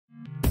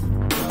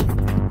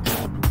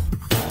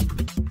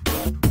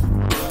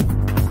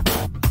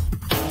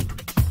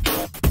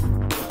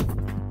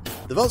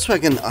The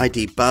Volkswagen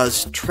ID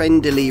Buzz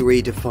trendily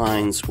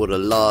redefines what a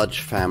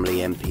large family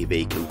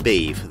MPV can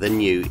be for the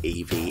new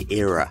EV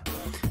era.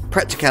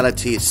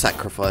 Practicality is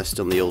sacrificed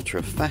on the altar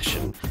of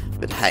fashion,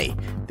 but hey,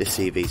 this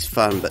EV's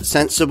fun but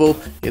sensible,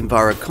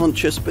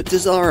 enviro-conscious but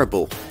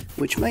desirable,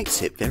 which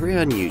makes it very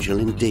unusual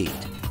indeed.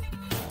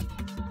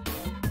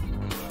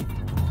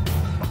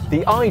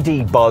 The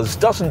ID Buzz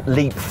doesn't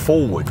leap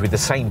forward with the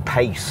same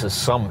pace as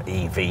some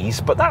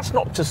EVs, but that's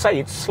not to say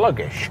it's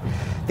sluggish.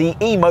 The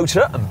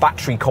e-motor and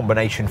battery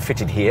combination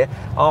fitted here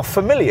are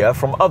familiar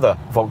from other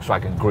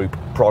Volkswagen Group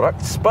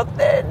products, but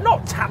they're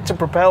not had to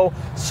propel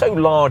so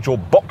large or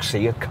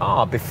boxy a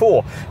car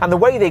before, and the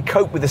way they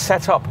cope with the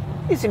setup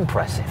is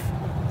impressive.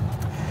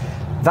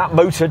 That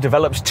motor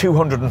develops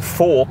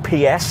 204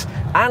 PS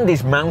and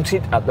is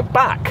mounted at the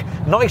back,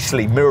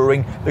 nicely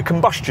mirroring the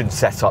combustion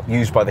setup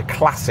used by the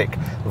classic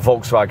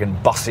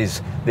Volkswagen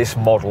buses this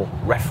model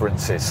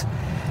references.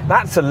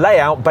 That's a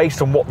layout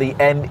based on what the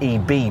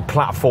MEB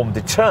platform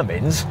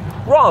determines,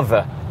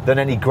 rather than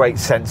any great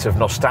sense of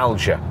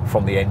nostalgia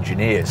from the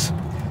engineers.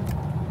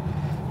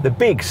 The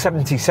big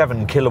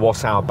 77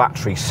 kilowatt-hour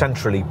battery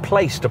centrally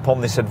placed upon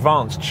this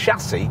advanced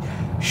chassis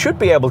should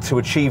be able to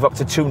achieve up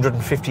to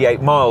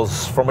 258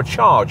 miles from a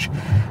charge,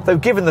 though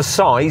given the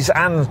size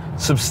and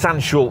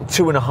substantial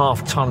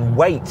 2.5 ton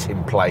weight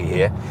in play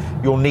here,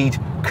 you'll need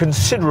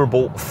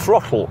considerable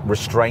throttle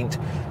restraint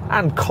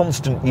and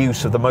constant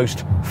use of the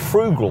most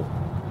frugal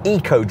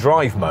eco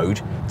drive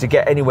mode to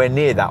get anywhere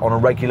near that on a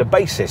regular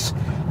basis.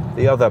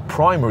 The other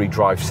primary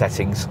drive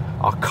settings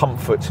are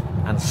comfort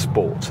and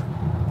sport.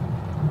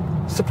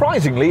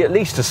 Surprisingly, at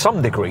least to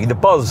some degree, the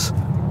Buzz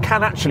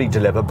can actually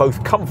deliver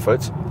both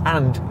comfort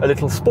and a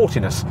little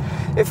sportiness.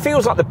 It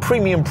feels like the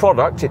premium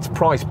product its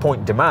price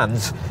point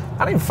demands,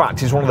 and in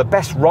fact is one of the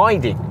best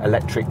riding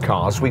electric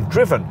cars we've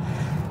driven.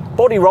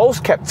 Body rolls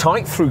kept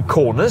tight through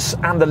corners,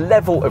 and the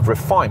level of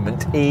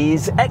refinement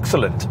is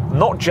excellent,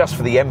 not just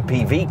for the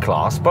MPV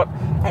class, but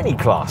any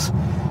class.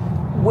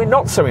 We're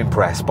not so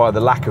impressed by the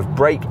lack of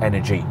brake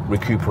energy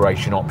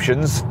recuperation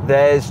options.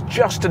 There's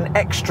just an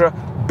extra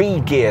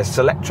B-gear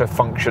selector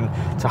function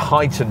to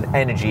heighten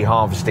energy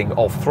harvesting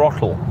of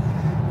throttle.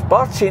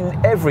 But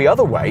in every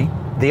other way,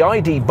 the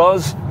ID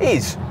Buzz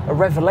is a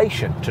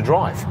revelation to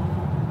drive.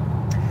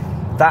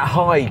 That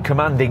high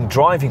commanding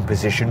driving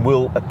position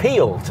will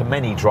appeal to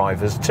many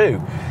drivers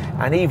too,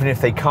 and even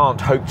if they can't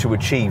hope to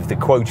achieve the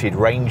quoted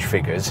range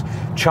figures,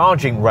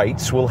 charging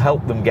rates will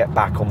help them get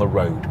back on the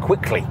road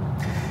quickly.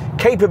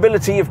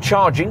 Capability of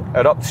charging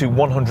at up to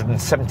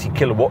 170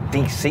 kilowatt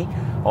DC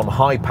on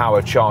high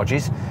power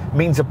charges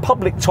means a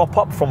public top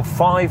up from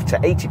 5 to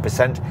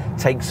 80%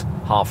 takes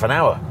half an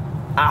hour.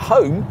 At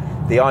home,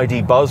 the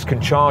ID Buzz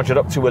can charge at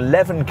up to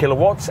 11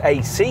 kilowatts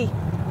AC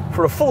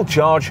for a full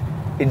charge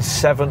in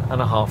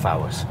 7.5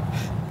 hours.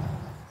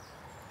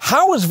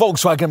 How has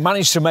Volkswagen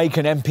managed to make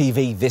an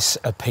MPV this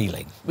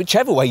appealing?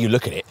 Whichever way you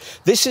look at it,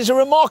 this is a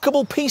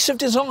remarkable piece of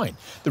design.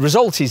 The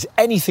result is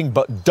anything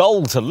but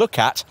dull to look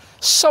at,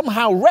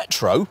 somehow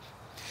retro,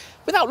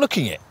 without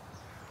looking it.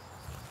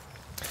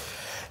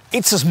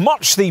 It's as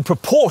much the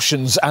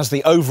proportions as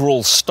the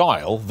overall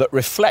style that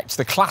reflect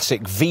the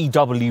classic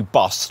VW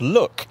bus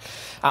look.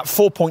 At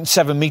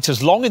 4.7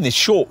 metres long in this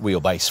short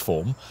wheelbase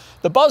form,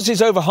 the Buzz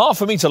is over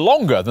half a metre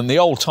longer than the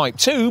old Type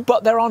 2,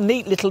 but there are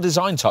neat little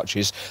design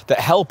touches that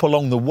help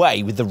along the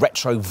way with the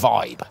retro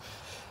vibe.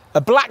 A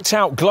blacked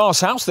out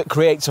glasshouse that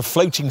creates a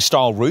floating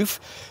style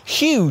roof,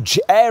 huge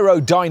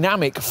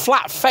aerodynamic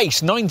flat face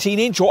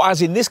 19-inch or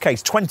as in this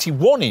case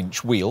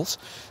 21-inch wheels,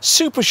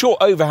 super short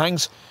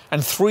overhangs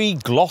and 3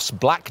 gloss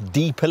black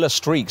D-pillar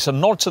streaks, a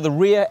nod to the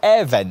rear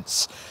air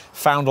vents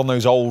found on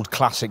those old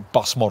classic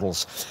bus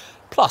models.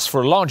 Plus,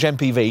 for a large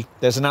MPV,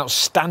 there's an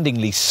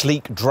outstandingly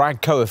sleek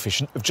drag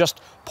coefficient of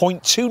just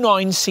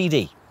 0.29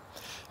 CD.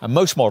 And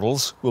most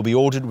models will be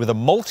ordered with a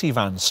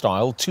multivan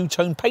style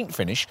two-tone paint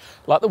finish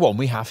like the one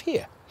we have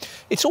here.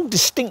 It's all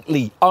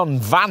distinctly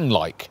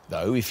un-van-like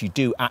though. If you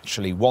do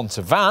actually want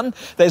a van,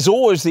 there's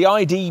always the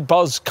ID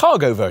Buzz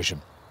cargo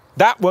version.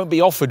 That won't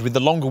be offered with the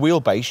longer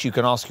wheelbase you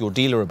can ask your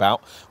dealer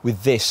about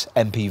with this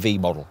MPV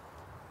model.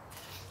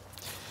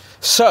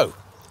 So,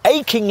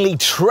 achingly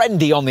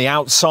trendy on the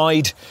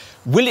outside,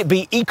 will it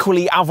be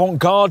equally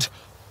avant-garde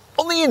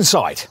on the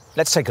inside?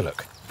 Let's take a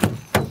look.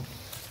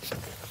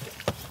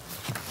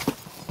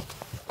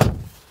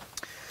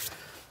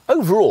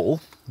 Overall,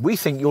 we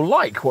think you'll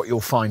like what you'll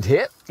find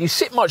here. You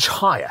sit much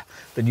higher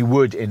than you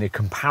would in a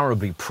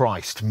comparably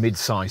priced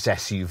mid-sized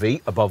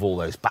SUV above all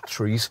those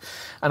batteries,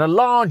 and a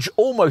large,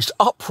 almost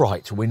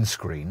upright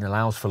windscreen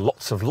allows for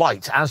lots of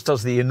light, as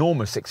does the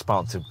enormous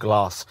expanse of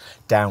glass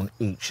down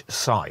each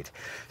side.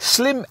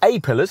 Slim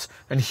A-pillars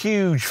and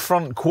huge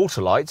front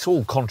quarter lights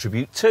all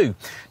contribute too.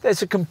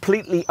 There's a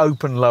completely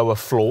open lower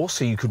floor,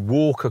 so you could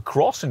walk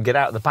across and get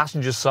out the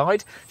passenger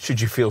side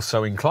should you feel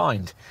so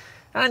inclined.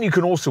 And you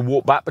can also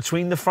walk back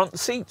between the front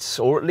seats,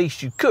 or at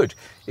least you could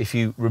if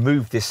you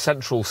remove this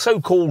central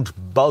so-called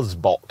Buzz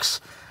box,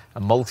 a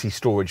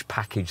multi-storage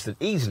package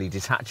that easily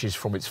detaches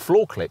from its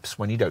floor clips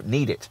when you don't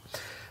need it.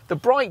 The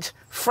bright,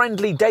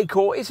 friendly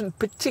decor isn't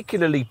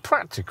particularly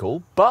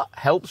practical, but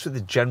helps with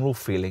the general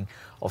feeling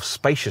of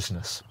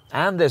spaciousness.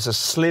 And there's a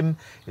slim,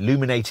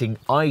 illuminating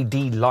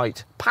ID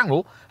light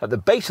panel at the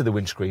base of the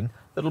windscreen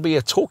that'll be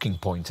a talking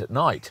point at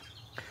night.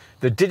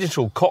 The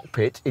digital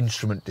cockpit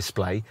instrument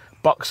display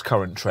bucks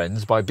current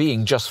trends by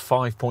being just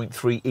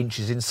 5.3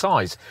 inches in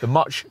size. The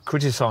much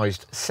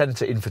criticised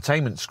centre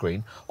infotainment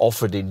screen,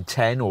 offered in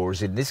 10 or,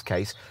 as in this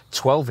case,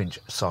 12-inch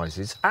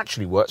sizes,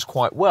 actually works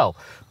quite well.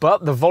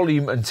 But the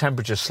volume and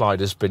temperature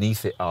sliders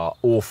beneath it are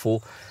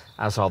awful,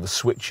 as are the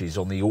switches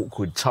on the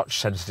awkward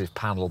touch-sensitive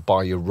panel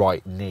by your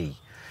right knee.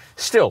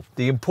 Still,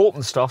 the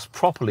important stuff's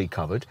properly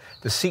covered,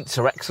 the seats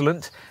are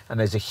excellent, and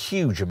there's a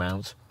huge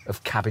amount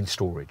of cabin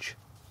storage.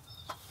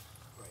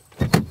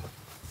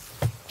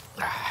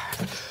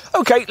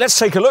 Okay, let's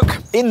take a look.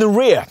 In the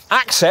rear,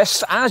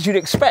 accessed, as you'd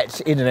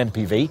expect in an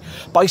MPV,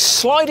 by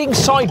sliding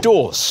side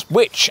doors,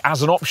 which,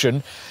 as an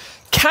option,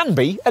 can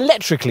be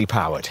electrically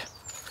powered.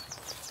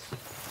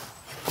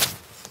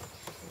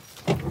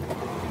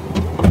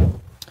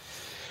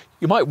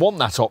 You might want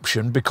that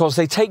option because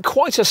they take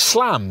quite a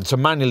slam to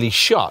manually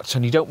shut,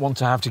 and you don't want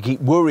to have to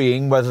keep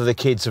worrying whether the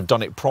kids have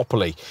done it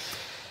properly.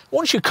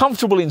 Once you're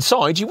comfortable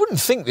inside, you wouldn't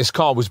think this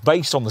car was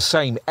based on the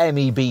same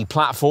MEB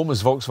platform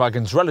as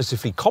Volkswagen's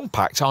relatively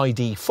compact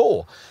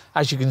ID4.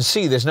 As you can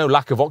see, there's no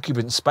lack of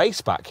occupant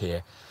space back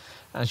here,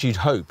 as you'd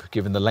hope,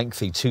 given the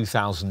lengthy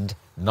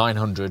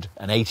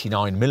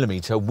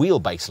 2,989mm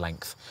wheelbase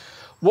length.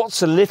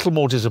 What's a little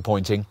more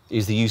disappointing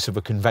is the use of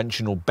a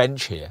conventional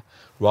bench here,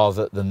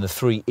 rather than the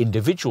 3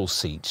 individual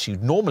seats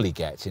you'd normally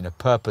get in a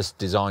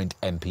purpose-designed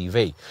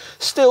MPV.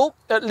 Still,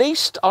 at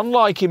least,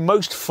 unlike in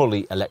most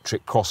fully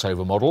electric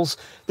crossover models,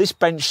 this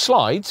bench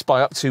slides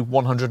by up to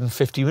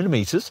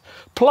 150mm,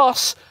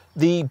 plus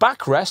the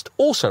backrest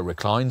also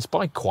reclines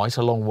by quite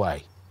a long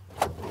way.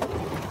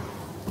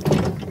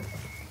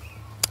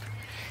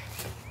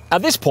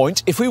 At this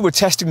point, if we were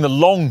testing the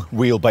long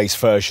wheelbase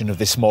version of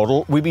this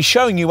model, we'd be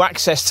showing you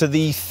access to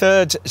the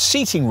 3rd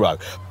seating row.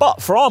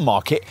 But for our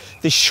market,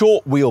 this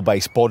short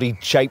wheelbase body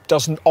shape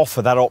doesn't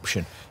offer that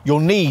option. You'll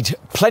need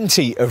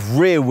plenty of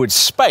rearward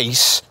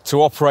space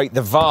to operate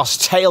the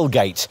vast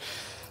tailgate.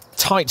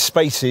 Tight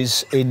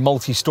spaces in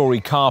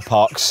multi-storey car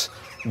parks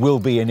will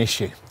be an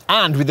issue.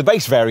 And with the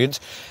base variant,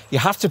 you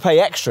have to pay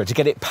extra to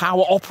get it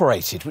power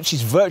operated, which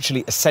is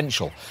virtually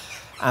essential,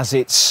 as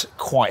it's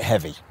quite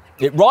heavy.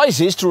 It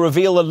rises to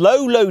reveal a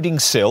low loading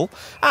sill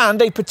and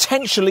a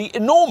potentially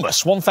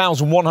enormous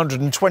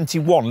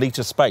 1,121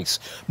 litre space,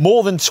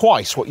 more than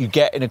twice what you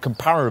get in a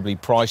comparably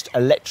priced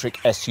electric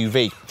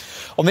SUV.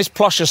 On this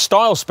plusher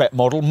style spec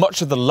model,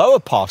 much of the lower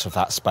part of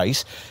that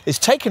space is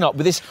taken up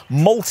with this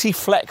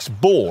multi-flex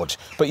board,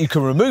 but you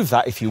can remove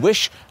that if you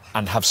wish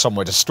and have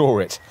somewhere to store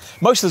it.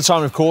 Most of the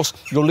time, of course,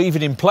 you'll leave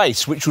it in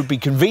place, which would be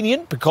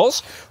convenient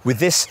because with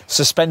this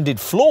suspended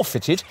floor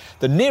fitted,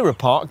 the nearer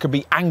part can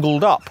be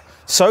angled up.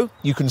 So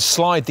you can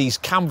slide these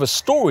canvas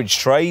storage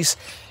trays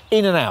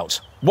in and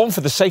out, one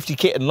for the safety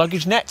kit and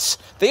luggage nets,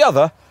 the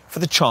other for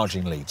the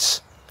charging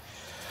leads.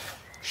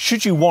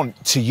 Should you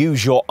want to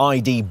use your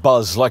ID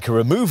Buzz like a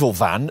removal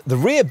van, the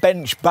rear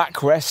bench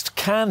backrest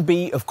can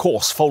be, of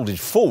course, folded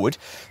forward.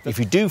 If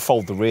you do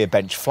fold the rear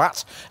bench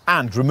flat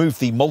and remove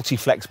the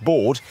multi-flex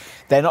board,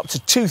 then up to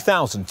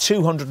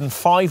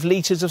 2,205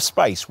 litres of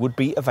space would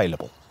be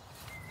available.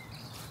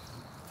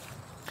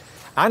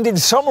 And in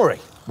summary,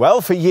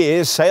 well, for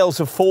years, sales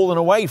have fallen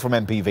away from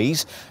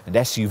MPVs and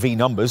SUV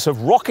numbers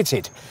have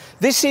rocketed.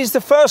 This is the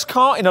first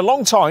car in a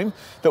long time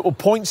that will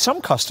point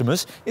some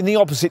customers in the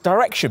opposite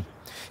direction.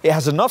 It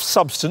has enough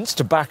substance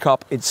to back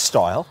up its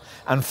style,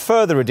 and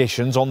further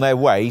additions on their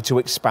way to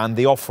expand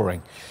the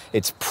offering.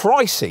 It's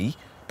pricey,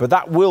 but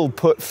that will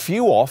put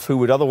few off who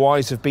would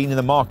otherwise have been in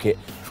the market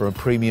for a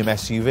premium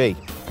SUV.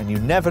 And you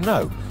never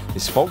know,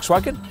 this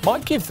Volkswagen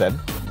might give them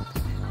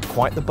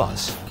quite the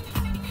buzz.